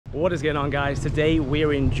What is going on, guys? Today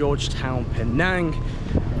we're in Georgetown, Penang.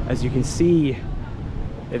 As you can see,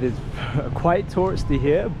 it is quite touristy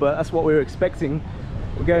here, but that's what we were expecting.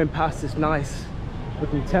 We're going past this nice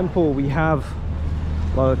looking temple. We have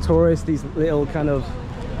a lot of tourists, these little kind of,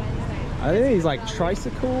 I think these like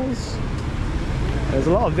tricycles. There's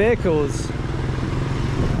a lot of vehicles.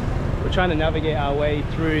 We're trying to navigate our way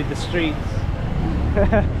through the streets.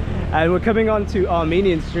 And we're coming on to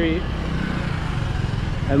Armenian Street.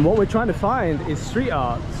 And what we're trying to find is street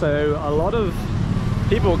art. So a lot of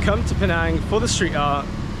people come to Penang for the street art.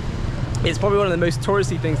 It's probably one of the most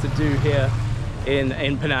touristy things to do here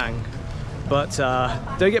in Penang. But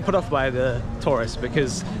don't get put off by the tourists,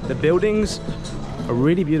 because the buildings are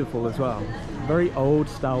really beautiful as well. Very old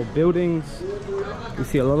style buildings. You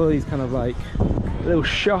see a lot of these kind of like little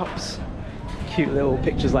shops, cute little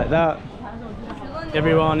pictures like that.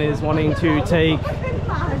 Everyone is wanting to take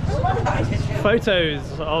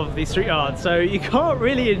photos of the street art, so you can't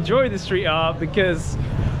really enjoy the street art because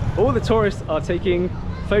all the tourists are taking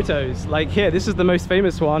photos. Like here, this is the most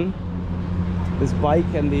famous one, this bike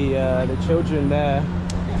and the children there.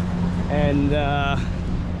 And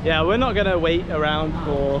yeah, we're not gonna wait around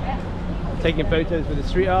for taking photos with the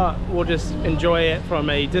street art. We'll just enjoy it from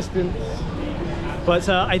a distance. But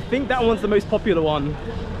I think that one's the most popular one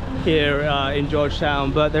here in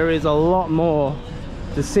Georgetown, but there is a lot more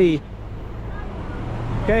to see.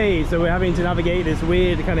 Okay, so we're having to navigate this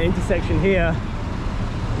weird kind of intersection here.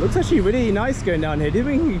 Looks actually really nice going down here. Did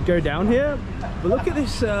we go down here? But look at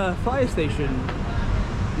this fire station.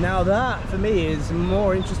 Now that for me is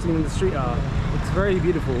more interesting than the street art. It's very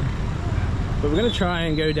beautiful. But we're gonna try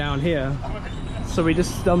and go down here. So we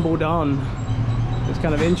just stumbled on this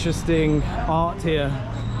kind of interesting art here.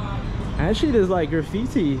 Actually, there's like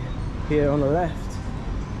graffiti here on the left.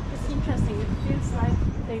 It's interesting. It feels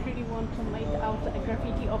like they really want to make out a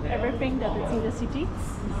graffiti of everything that is in the city.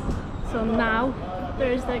 So now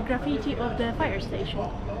there is the graffiti of the fire station.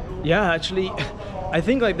 Yeah, actually, I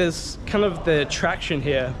think like there's kind of the attraction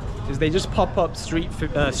here is they just pop up street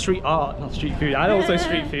art, not street food, and also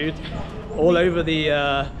street food, all over the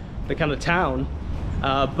kind of town.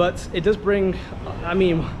 But it does bring, I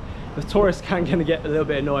mean, the tourists can kind of get a little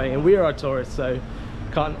bit annoying, and we are tourists, so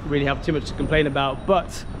can't really have too much to complain about.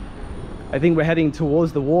 But I think we're heading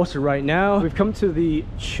towards the water right now. We've come to the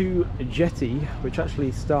Jetty, which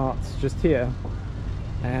actually starts just here,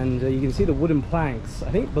 and you can see the wooden planks. I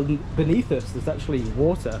think beneath us there's actually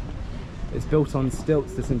water. It's built on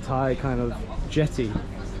stilts, this entire kind of jetty,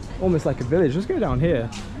 almost like a village. Let's go down here.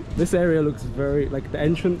 This area looks very like the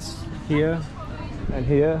entrance here and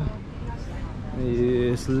here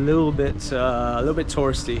is a little bit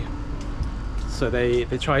touristy. So they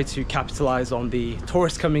try to capitalize on the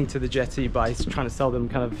tourists coming to the jetty by trying to sell them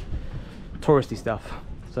kind of touristy stuff.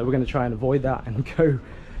 So we're going to try and avoid that and go.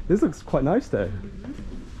 This looks quite nice though.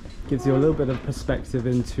 Gives you a little bit of perspective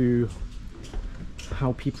into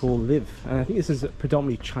how people live. And I think this is a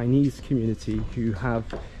predominantly Chinese community who have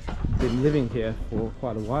been living here for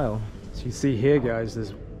quite a while. So you see here, guys,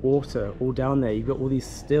 there's water all down there. You've got all these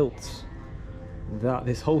stilts that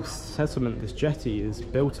this whole settlement, this jetty, is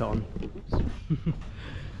built on.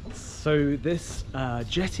 So this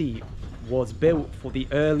jetty was built for the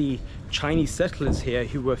early Chinese settlers here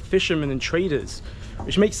who were fishermen and traders,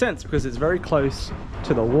 which makes sense because it's very close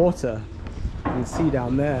to the water. You can see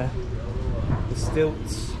down there the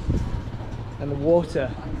stilts and the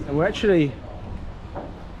water, and we're actually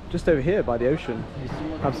just over here by the ocean. It's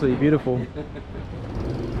absolutely beautiful.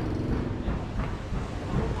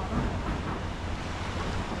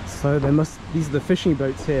 So there must, these are the fishing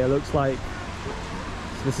boats here, looks like.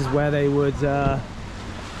 So this is where they would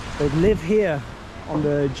they'd live here on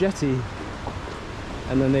the jetty,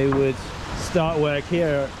 and then they would start work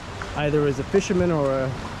here either as a fisherman or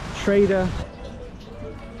a trader.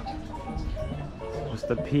 Just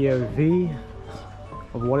the POV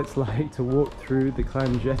of what it's like to walk through the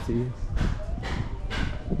Clam jetty.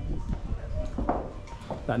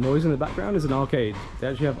 That noise in the background is an arcade. They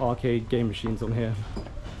actually have arcade game machines on here.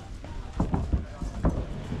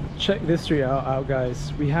 Check this street out,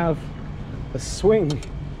 guys. We have a swing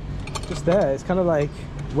just there. It's kind of like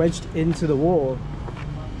wedged into the wall,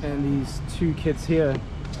 and these two kids here.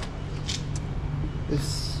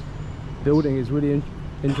 This building is really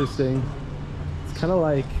interesting. It's kind of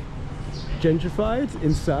like gentrified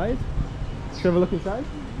inside. Should we have a look inside?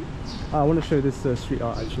 I want to show this street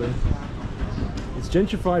art actually. It's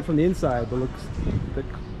gentrified from the inside, but looks, the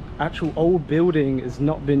actual old building has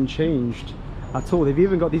not been changed at all. They've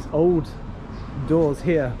even got these old doors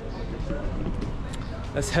here.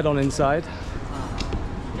 Let's head on inside.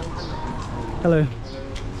 Hello.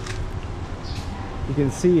 you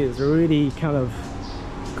can see it's a really kind of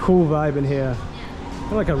cool vibe in here. Kind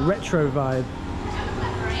of like a retro vibe.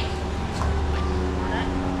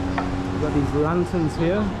 We've got these lanterns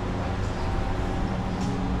here.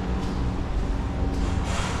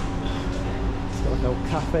 It's got a little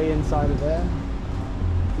cafe inside of there.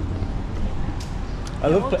 I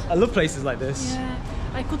love places like this. Yeah,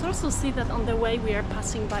 I could also see that on the way we are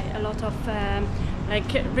passing by a lot of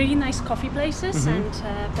like really nice coffee places and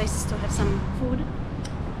places to have some food.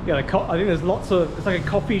 Yeah, I think there's lots of, it's like a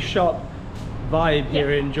coffee shop vibe here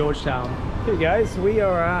in Georgetown. Okay guys, we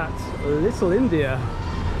are at Little India.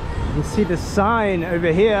 You can see the sign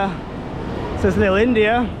over here. It says Little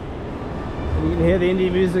India. And you can hear the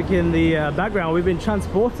Indian music in the background. We've been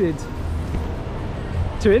transported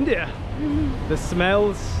to India. The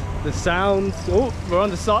smells, the sounds. Oh, we're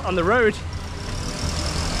on the road.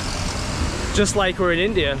 Just like we're in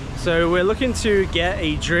India. So we're looking to get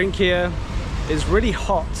a drink here. It's really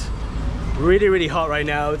hot. Really hot right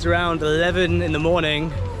now. It's around 11 in the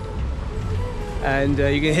morning. And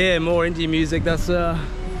you can hear more Indian music. That's a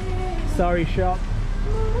sari shop.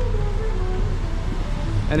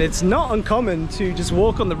 And it's not uncommon to just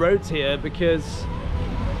walk on the roads here because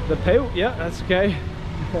yeah, that's okay.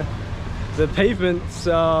 The pavements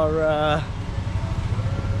are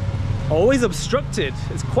always obstructed.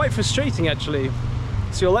 It's quite frustrating actually.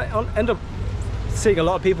 So you'll end up seeing a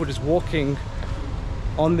lot of people just walking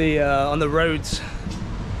on the roads.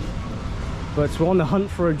 But we're on the hunt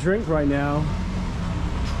for a drink right now.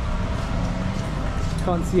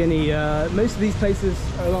 Can't see any. Most of these places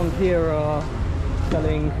along here are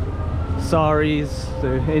selling saris,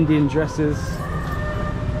 so Indian dresses.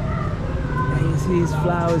 And you see these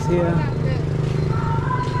flowers here.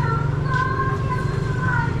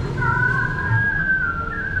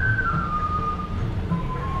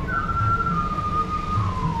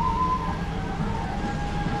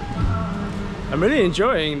 I'm really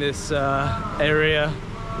enjoying this area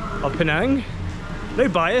of Penang. No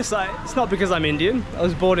bias, it's not because I'm Indian. I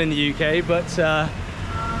was born in the UK, but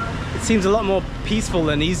it seems a lot more peaceful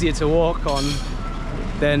and easier to walk on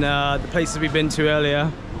than the places we've been to earlier.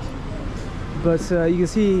 But you can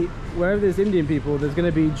see wherever there's Indian people, there's going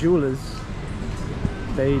to be jewelers.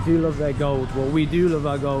 They do love their gold. Well, we do love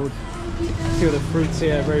our gold. See all the fruits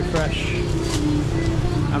here, very fresh.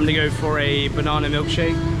 I'm going to go for a banana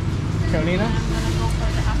milkshake. Carolina? I'm gonna go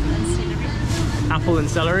for the apple and celery. Apple and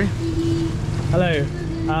celery. Hello.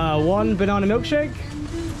 One banana milkshake,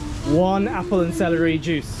 one apple and celery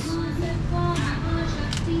juice.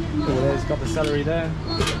 Oh, there's got the celery there.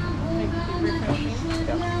 Yeah.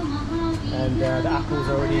 And the apple's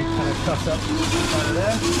already kind of cut up right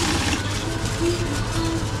there.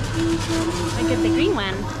 I get the green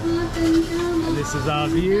one. And this is our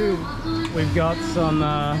view. We've got some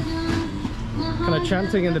kind of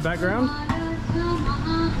chanting in the background. Thank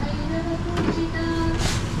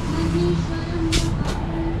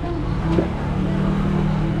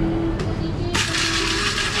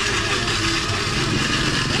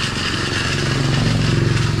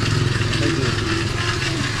you.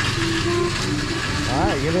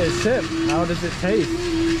 Alright, give it a sip. How does it taste?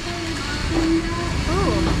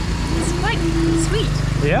 Oh, it's quite sweet.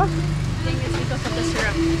 Yeah? I think it's because of the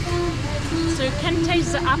syrup. So you can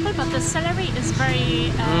taste the apple, but the celery is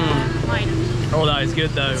very mild. Oh, that is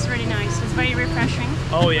good though. It's really nice. It's very refreshing.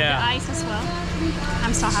 Oh yeah. The ice as well.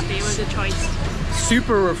 I'm so happy with the choice.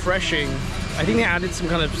 Super refreshing. I think they added some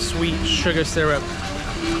kind of sweet sugar syrup,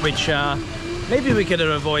 which maybe we could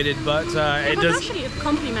have avoided, but it does. Actually, it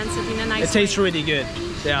complements it in a nice way. It tastes really good.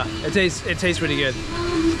 Yeah, it tastes really good.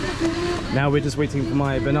 Now we're just waiting for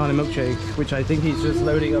my banana milkshake, which I think he's just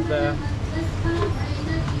loading up there.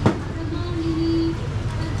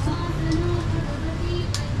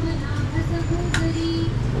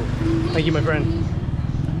 Thank you, my friend.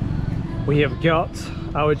 We have got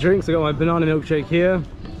our drinks. I got my banana milkshake here.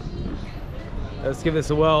 Let's give this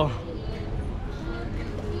a whirl.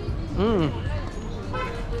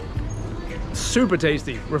 Super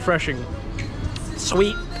tasty, refreshing,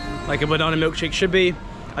 sweet, like a banana milkshake should be.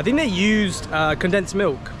 I think they used condensed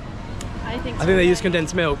milk. I think so. I think they used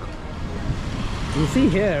condensed milk. You see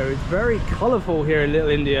here, it's very colourful here in Little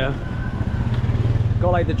India.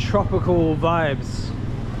 Got like the tropical vibes.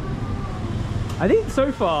 I think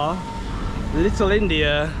so far, Little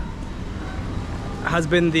India has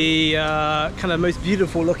been the kind of most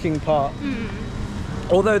beautiful looking part.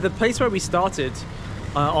 Although the place where we started,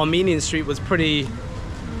 Armenian Street, was pretty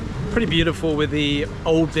beautiful with the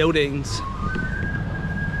old buildings.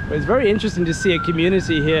 But it's very interesting to see a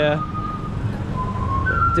community here.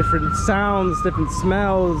 Different sounds, different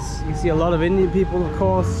smells. You see a lot of Indian people, of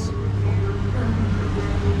course.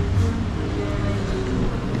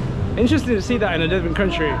 Interesting to see that in a different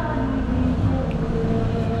country.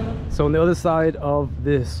 So on the other side of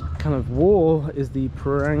this kind of wall is the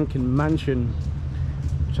Peranakan Mansion,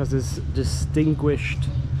 which has this distinguished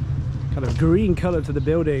kind of green color to the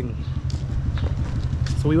building.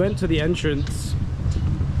 So we went to the entrance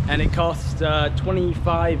and it cost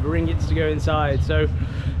 25 ringgits to go inside. So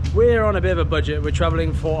we're on a bit of a budget. We're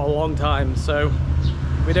traveling for a long time, so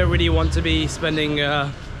we don't really want to be spending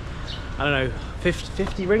I don't know,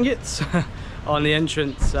 50 ringgits on the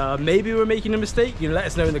entrance. Maybe we're making a mistake. You can let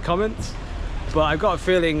us know in the comments, but I've got a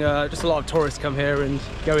feeling just a lot of tourists come here and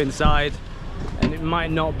go inside, and it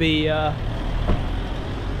might not be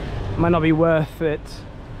worth it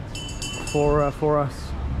for us.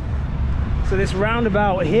 So this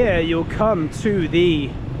roundabout here, you'll come to the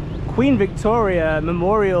Queen Victoria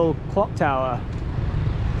Memorial Clock Tower.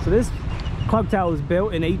 So this clock tower was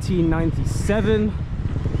built in 1897.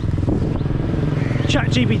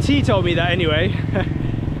 ChatGPT told me that anyway.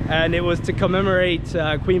 And it was to commemorate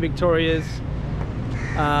Queen Victoria's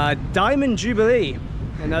Diamond Jubilee.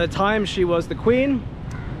 And at the time she was the Queen,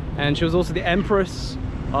 and she was also the Empress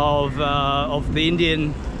of the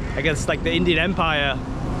Indian, I guess, like the Indian Empire.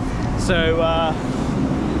 So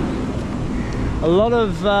a lot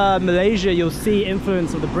of Malaysia, you'll see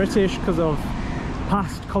influence of the British because of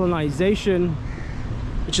past colonization,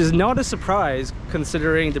 which is not a surprise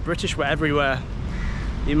considering the British were everywhere.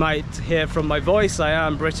 You might hear from my voice, I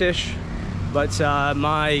am British, but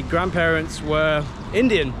my grandparents were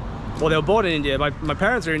Indian. Well, they were born in India. My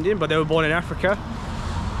parents are Indian, but they were born in Africa.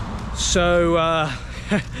 So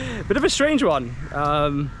bit of a strange one.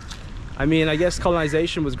 I mean, I guess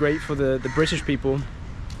colonization was great for the British people,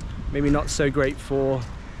 maybe not so great for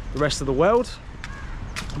the rest of the world.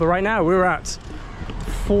 But right now we're at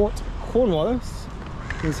Fort Cornwallis.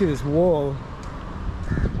 You can see this wall.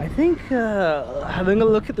 I think having a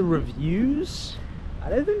look at the reviews, I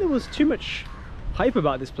don't think there was too much hype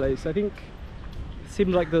about this place. I think it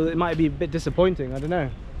seemed like it might be a bit disappointing. I don't know.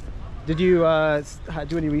 Did you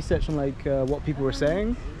do any research on like what people were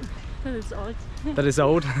saying? That is old. That is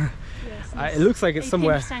old. Yes, it looks like it's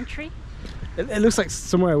somewhere. 18th century. It looks like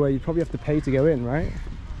somewhere where you probably have to pay to go in, right?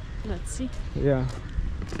 Let's see. Yeah.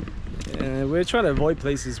 We're trying to avoid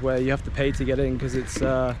places where you have to pay to get in because it's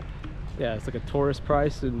yeah, it's like a tourist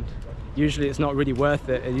price, and usually it's not really worth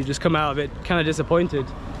it, and you just come out of it kind of disappointed.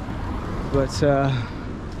 But let's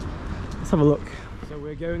have a look. So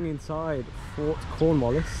we're going inside Fort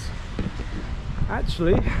Cornwallis.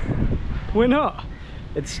 Actually, we're not.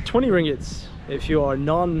 It's 20 ringgits if you are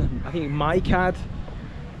non, I think, MyCAD.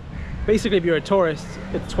 Basically, if you're a tourist,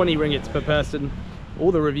 it's 20 ringgits per person.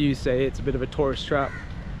 All the reviews say it's a bit of a tourist trap,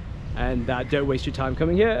 and don't waste your time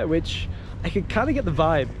coming here, which I could kind of get the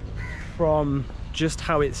vibe from just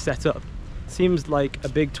how it's set up. Seems like a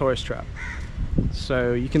big tourist trap.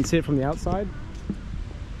 So you can see it from the outside,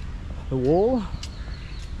 the wall,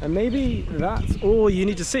 and maybe that's all you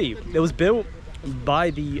need to see. It was built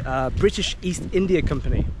by the British East India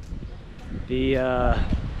Company.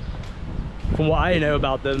 From what I know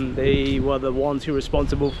about them, they were the ones who were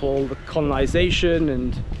responsible for the colonization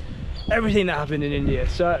and everything that happened in India.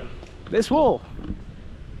 So this wall,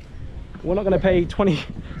 we're not going to pay 20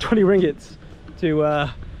 ringgits to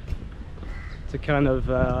kind of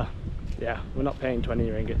yeah, we're not paying 20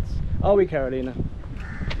 ringgits, are we, Carolina?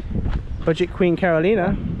 Budget Queen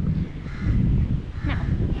Carolina? No.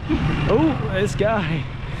 Oh, this guy.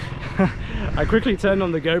 I quickly turned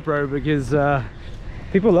on the GoPro because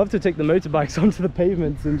people love to take the motorbikes onto the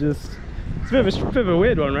pavements and just, it's a bit of a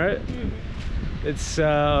weird one, right? It's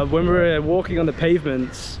when we're walking on the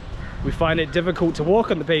pavements, we find it difficult to walk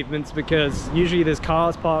on the pavements because usually there's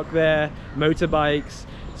cars parked there, motorbikes,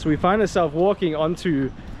 so we find ourselves walking onto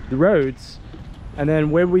the roads, and then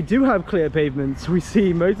when we do have clear pavements, we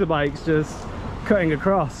see motorbikes just cutting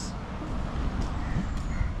across.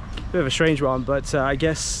 Bit of a strange one, but I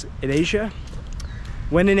guess in Asia,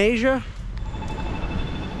 when in Asia.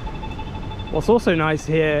 What's also nice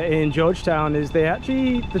here in Georgetown is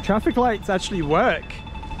the traffic lights actually work,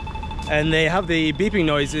 and they have the beeping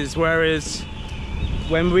noises, whereas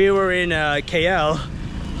when we were in KL,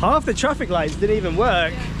 half the traffic lights didn't even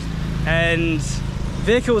work, and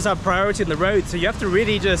vehicles have priority on the road, so you have to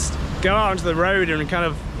really just go out onto the road, and kind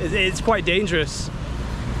of it's quite dangerous.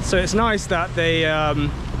 So it's nice that they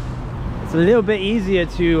it's a little bit easier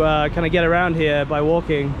to kind of get around here by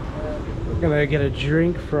walking. We're gonna get a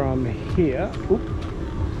drink from here. Oop.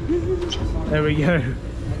 There we go.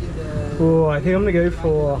 Oh, I think I'm gonna go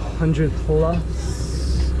for 100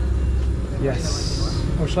 plus. Yes.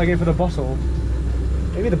 Or should I go for the bottle?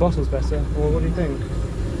 Maybe the bottle's better. Or what do you think?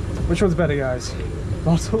 Which one's better, guys?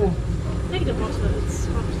 Bottle? Take the bottle, it's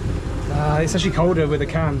hot. It's actually colder with a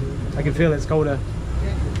can. I can feel it's colder.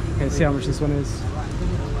 Okay, see how much this one is.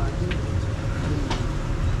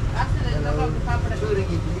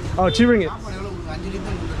 Oh, 2 ringgits.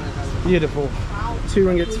 Beautiful. 2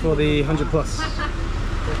 ringgits for the 100 plus.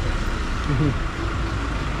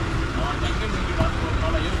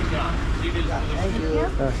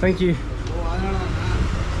 Thank you.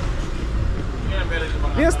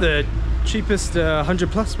 Yes, the cheapest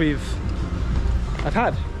 100 plus I've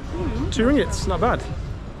had. 2 ringgits, not bad.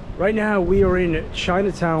 Right now we are in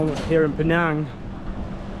Chinatown here in Penang.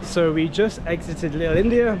 So we just exited Little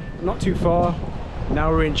India, not too far.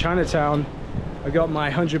 Now we're in Chinatown. I got my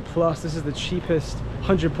 100 plus. This is the cheapest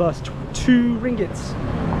 100 plus, 2 ringgits.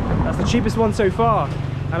 That's the cheapest one so far.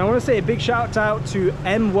 And I want to say a big shout out to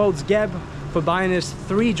M World's Geb for buying us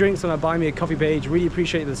 3 drinks on our Buy Me a Coffee page. Really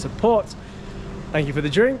appreciate the support. Thank you for the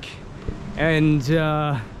drink. And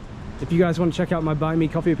if you guys want to check out my Buy Me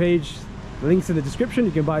Coffee page, the link's in the description.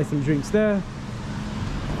 You can buy some drinks there.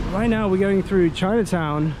 Right now we're going through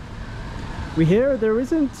Chinatown. We hear there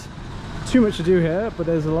isn't too much to do here, but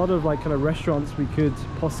there's a lot of like kind of restaurants we could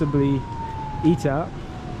possibly eat at.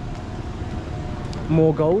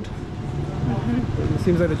 More gold. It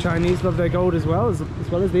seems like the Chinese love their gold as well as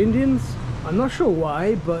the Indians. I'm not sure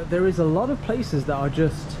why, but there is a lot of places that are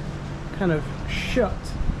just kind of shut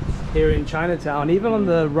here in Chinatown. Even on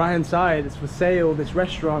the right hand side, it's for sale, this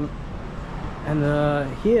restaurant. And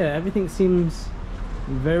here, everything seems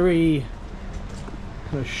very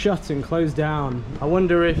kind of shut and closed down. I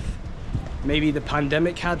wonder if maybe the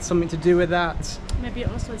pandemic had something to do with that. Maybe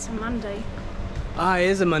also it's a Monday. Ah, it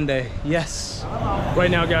is a Monday, yes. Right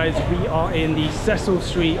now, guys, we are in the Cecil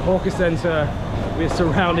Street Hawker Centre. We're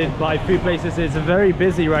surrounded by food places. It's very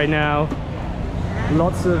busy right now.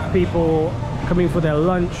 Lots of people coming for their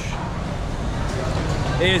lunch.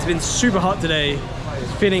 It has been super hot today.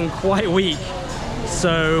 It's feeling quite weak.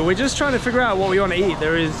 So we're just trying to figure out what we want to eat.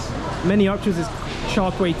 There is many options. There's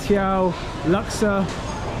char kway teow, laksa.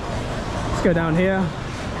 Let's go down here.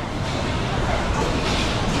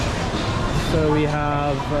 So we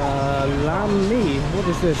have lamb mee. What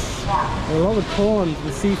is this? A lot of prawns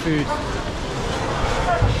with seafood.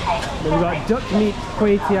 Then we've got duck meat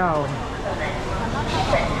kway teow.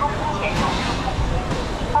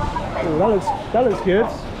 Ooh, that looks good.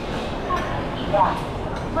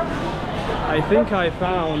 I think I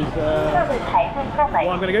found what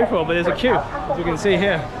I'm going to go for, but there's a queue, as you can see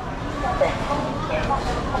here.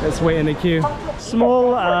 Let's wait in the queue.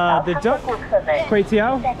 Small, the duck kway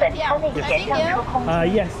teow.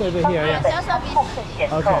 Yes, over here. Yes.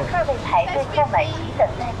 Okay.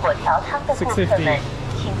 650.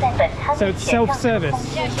 So it's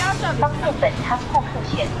self-service.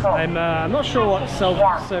 I'm not sure what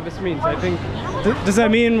self-service means. I think does that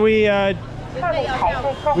mean we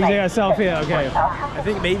take ourselves here? Okay. I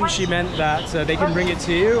think maybe she meant that they can bring it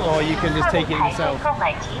to you, or you can just take it yourself.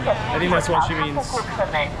 I think that's what she means.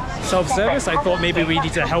 Self-service. I thought maybe we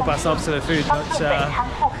need to help ourselves to the food, but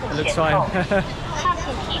it looks fine.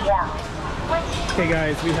 Okay,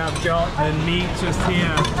 guys, we have got the meat just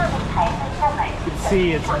here. You can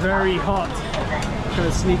see it's very hot. I'm trying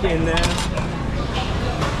to sneak it in there.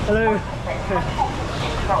 Hello.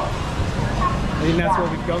 I think that's what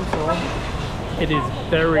we've gone for. It is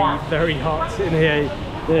very, very hot in here.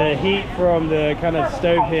 The heat from the kind of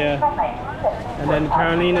stove here. And then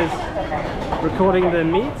Carolina's recording the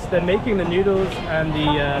meats. They're making the noodles and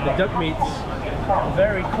the duck meats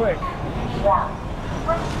very quick.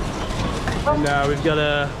 And we've got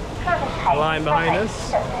a line behind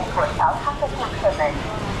us.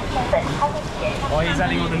 Oh, he's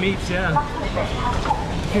adding all the meats, yeah.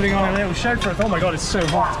 Putting on a little show for us. Oh my god, it's so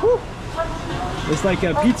hot. Woo. It's like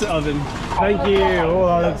a pizza oven. Thank you. Oh,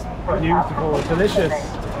 that looks beautiful. Delicious.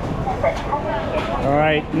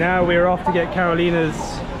 Alright, now we're off to get Carolina's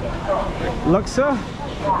laksa.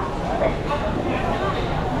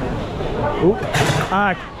 Ooh.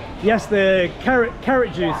 Yes, the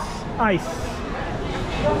carrot juice. Ice.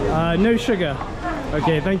 No sugar.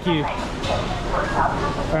 Okay, thank you.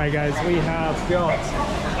 Alright guys, we have got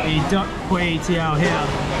the duck kway teow here.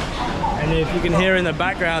 And if you can hear in the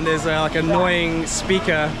background, there's like an annoying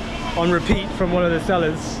speaker on repeat from one of the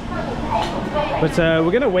sellers. But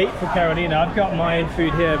we're gonna wait for Carolina. I've got my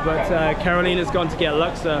food here, but Carolina's gone to get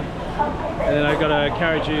laksa. And then I've got a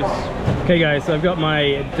carrot juice. Okay guys, so I've got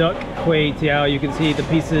my duck kway teow. You can see the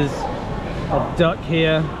pieces of duck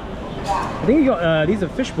here. I think we got these are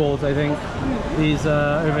fish balls. I think these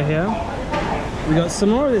over here. We got some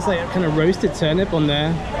more of this like kind of roasted turnip on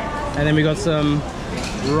there, and then we got some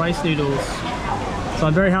rice noodles. So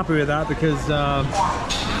I'm very happy with that because,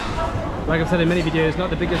 like I've said in many videos, not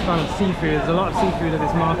the biggest fan of seafood. There's a lot of seafood at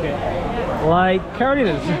this market, like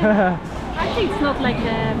Carolina's. Actually, it's not like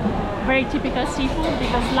the very typical seafood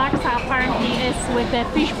because laksa apparently is with the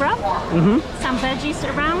fish broth, some veggies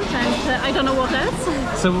around, and I don't know what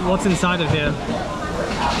else. So what's inside of here?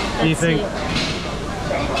 Do you think?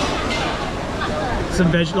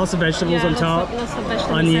 Lots of vegetables on top. Lots of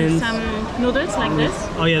vegetables, onions, and some noodles like this.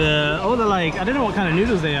 Oh yeah, they're like, I don't know what kind of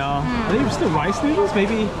noodles they are. Are they still rice noodles,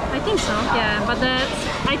 maybe? I think so, yeah, but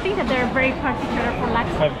I think that they're very particular for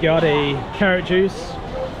laksa. I've got a carrot juice,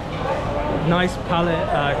 nice palate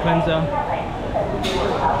cleanser.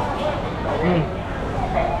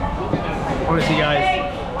 Honestly guys,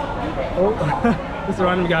 there's a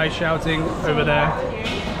random guy shouting over there.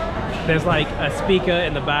 There's like a speaker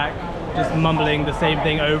in the back just mumbling the same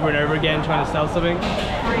thing over and over again, trying to sell something.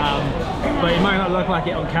 But it might not look like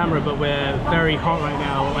it on camera, but we're very hot right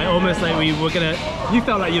now. Like almost like we were gonna, you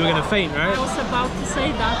felt like you were gonna faint, right? I was about to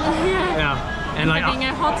say that. Yeah. And like having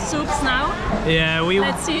a hot soups now. Yeah,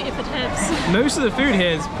 let's see if it helps. Most of the food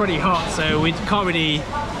here is pretty hot, so we can't really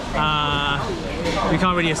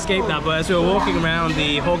escape that. But as we were walking around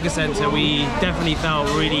the hawker center, we definitely felt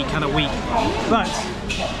really kind of weak. But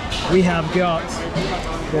we have got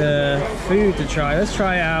the food to try. Let's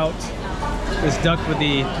try out this duck with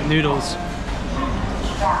the noodles.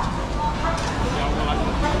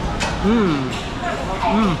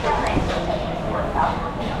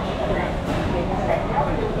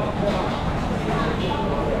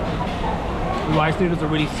 The rice noodles are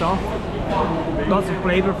really soft. Lots of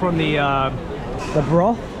flavor from the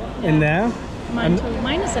broth in there.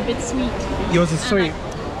 Mine is a bit sweet. Yours is sweet.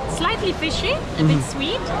 Slightly fishy, a bit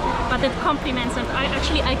sweet, but it complements, and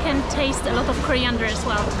I can taste a lot of coriander as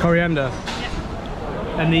well. Coriander.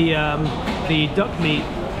 Yeah. And the duck meat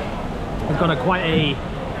has got quite a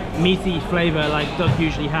meaty flavor like duck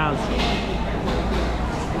usually has.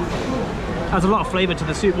 Has a lot of flavor to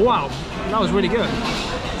the soup. Wow, that was really good.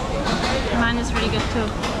 Mine is really good too.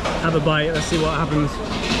 Have a bite. Let's see what happens.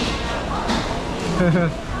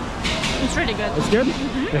 It's really good. It's good.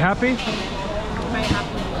 You happy? Very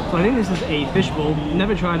happy. So I think this is a fishbowl.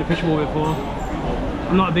 Never tried a fishbowl before.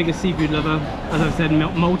 I'm not a biggest seafood lover, as I've said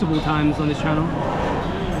multiple times on this channel.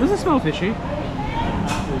 Does it smell fishy?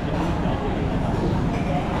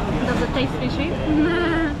 Does it taste fishy?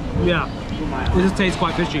 Yeah, it just tastes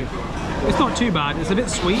quite fishy. It's not too bad. It's a bit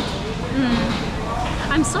sweet.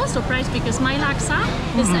 I'm so surprised because my laksa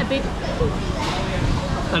is a bit...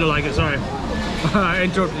 I don't like it, sorry. I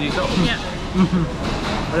interrupted you. Yeah.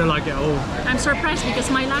 I don't like it at all. I'm surprised because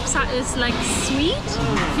my laksa is like sweet,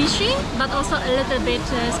 fishy, but also a little bit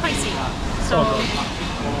spicy. So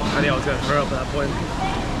I think I was going to throw up at that point.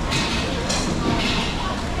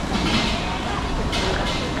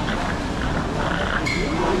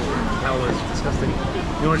 That was disgusting.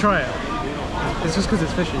 You want to try it? It's just because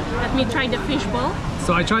it's fishy. Let me try the fish ball.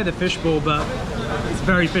 So I tried the fish ball, but it's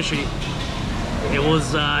very fishy. It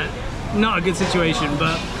was not a good situation,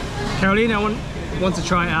 but Carolina wants to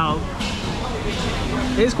try it out.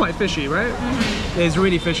 It is quite fishy, right? It's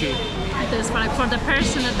really fishy. It is, but for the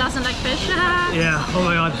person that doesn't like fish. Yeah, oh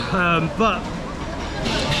my god. But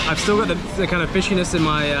I've still got the kind of fishiness in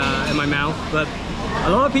my mouth. But a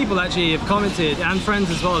lot of people actually have commented, and friends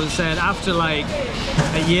as well, have said after like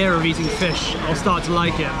a year of eating fish, I'll start to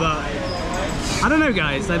like it. But I don't know,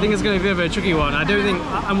 guys. I think it's going to be a bit of a tricky one. I don't think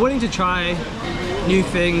I'm willing to try new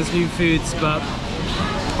things, new foods, but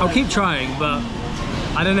I'll keep trying. But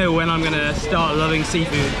I don't know when I'm going to start loving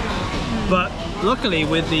seafood. But luckily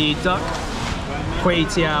with the duck kway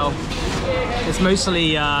teow, it's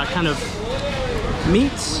mostly kind of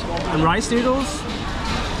meats and rice noodles.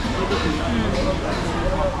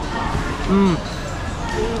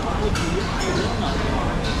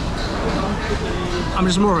 I'm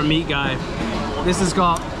just more of a meat guy. This has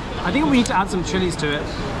got, I think we need to add some chilies to it,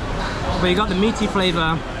 but you got the meaty flavor,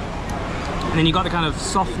 and then you got the kind of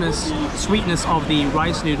softness, sweetness of the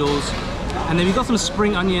rice noodles, and then we got some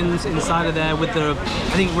spring onions inside of there with the,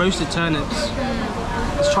 I think, roasted turnips.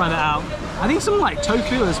 Let's try that out. I think some like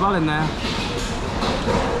tofu as well in there.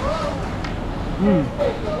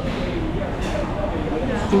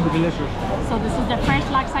 Super delicious. So this is the first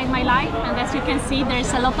laksa in my life, and as you can see,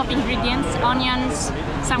 there's a lot of ingredients: onions,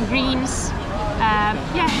 some greens,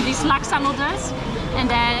 yeah, these laksa noodles, and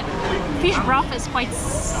the fish broth is quite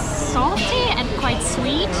salty and quite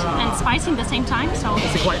sweet and spicy at the same time. So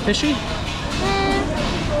is it quite fishy?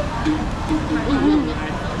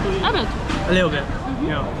 A bit. A little bit.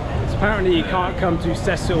 Yeah. So apparently you can't come to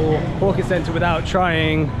Cecil Hawker Centre without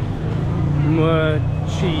trying Muar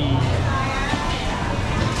Chee.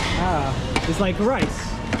 It's like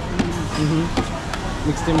rice.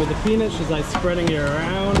 Mixed in with the peanuts, just like spreading it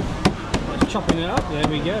around, just chopping it up. There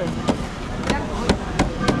we go.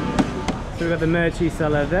 So we've got the Muar Chee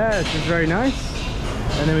salad there, which is very nice.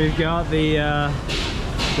 And then we've got the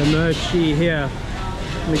Muar Chee here.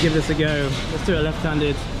 Let me give this a go. Let's do it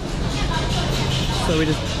left-handed. So we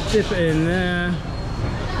just dip it in there.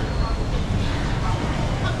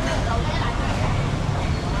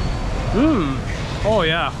 Oh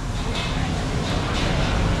yeah.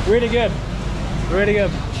 Really good. Really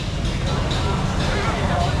good.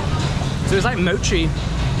 So it's like mochi.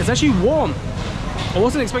 It's actually warm. I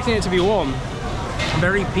wasn't expecting it to be warm.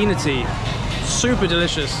 Very peanutty. Super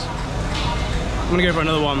delicious. I'm gonna go for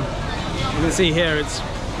another one. You can see here it's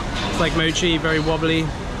like mochi, very wobbly.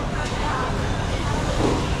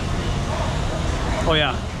 Oh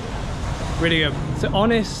yeah, really good. So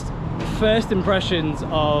honest first impressions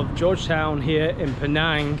of Georgetown here in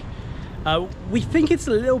Penang. We think it's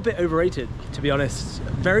a little bit overrated, to be honest.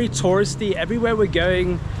 Very touristy. Everywhere we're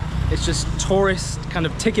going, it's just tourist kind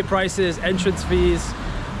of ticket prices, entrance fees.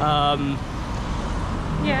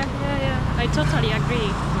 Yeah. I totally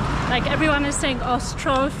agree. Like everyone is saying, oh,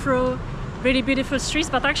 stroll through really beautiful streets,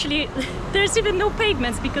 but actually there's even no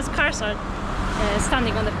pavements because cars are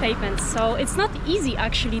standing on the pavements. So it's not easy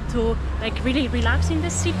actually to like really relax in the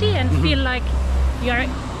city and feel like you're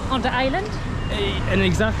on the island. And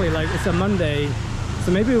exactly, like it's a Monday,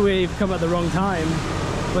 so maybe we've come at the wrong time,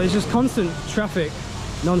 but it's just constant traffic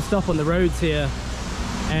non-stop on the roads here,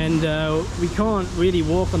 and we can't really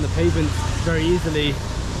walk on the pavements very easily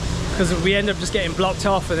because we end up just getting blocked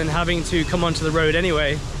off and then having to come onto the road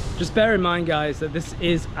anyway. Just bear in mind, guys, that this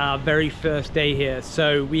is our very first day here,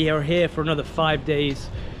 so we are here for another 5 days,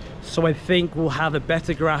 so I think we'll have a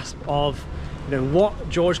better grasp of, you know, what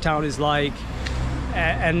Georgetown is like.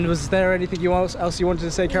 And was there anything else you wanted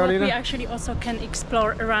to say, Carolina? Well, we actually also can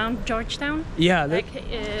explore around Georgetown. Yeah. Like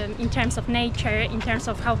in terms of nature, in terms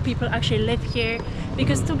of how people actually live here.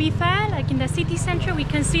 Because to be fair, like in the city center, we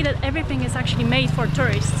can see that everything is actually made for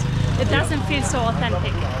tourists. It doesn't feel so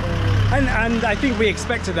authentic. And I think we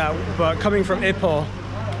expected that, but coming from Ipoh,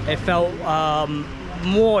 it felt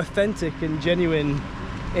more authentic and genuine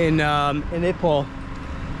in Ipoh.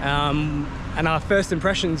 And our first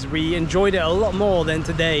impressions, we enjoyed it a lot more than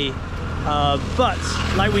today. But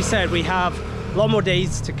like we said, we have a lot more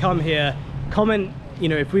days to come here. Comment, you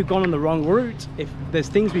know, if we've gone on the wrong route, if there's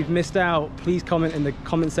things we've missed out, please comment in the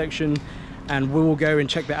comment section and we will go and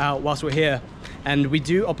check that out whilst we're here. And we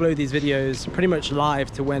do upload these videos pretty much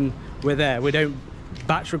live to when we're there. We don't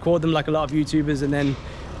batch record them like a lot of YouTubers and then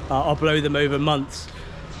upload them over months.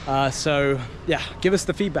 So yeah, give us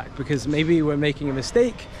the feedback because maybe we're making a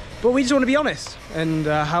mistake, but we just want to be honest and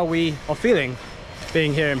how we are feeling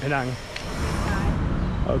being here in Penang.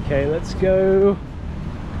 Okay, let's go.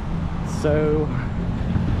 So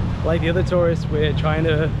like the other tourists, we're trying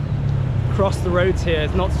to cross the roads here.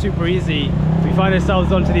 It's not super easy. We find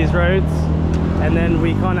ourselves onto these roads and then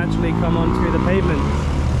we can't actually come onto the pavement.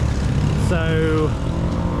 So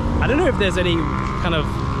I don't know if there's any kind of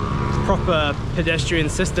proper pedestrian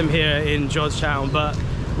system here in Georgetown, but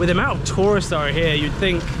with the amount of tourists that are here, you'd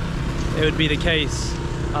think it would be the case.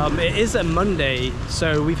 It is a Monday,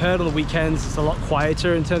 so we've heard on the weekends it's a lot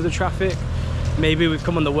quieter in terms of traffic. Maybe we've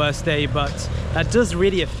come on the worst day, but that does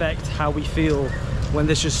really affect how we feel when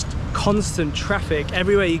there's just constant traffic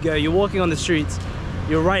everywhere you go. You're walking on the streets,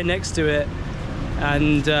 you're right next to it,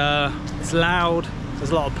 and it's loud, there's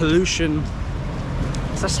a lot of pollution.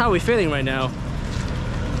 So that's how we're feeling right now.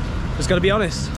 Just gotta be honest.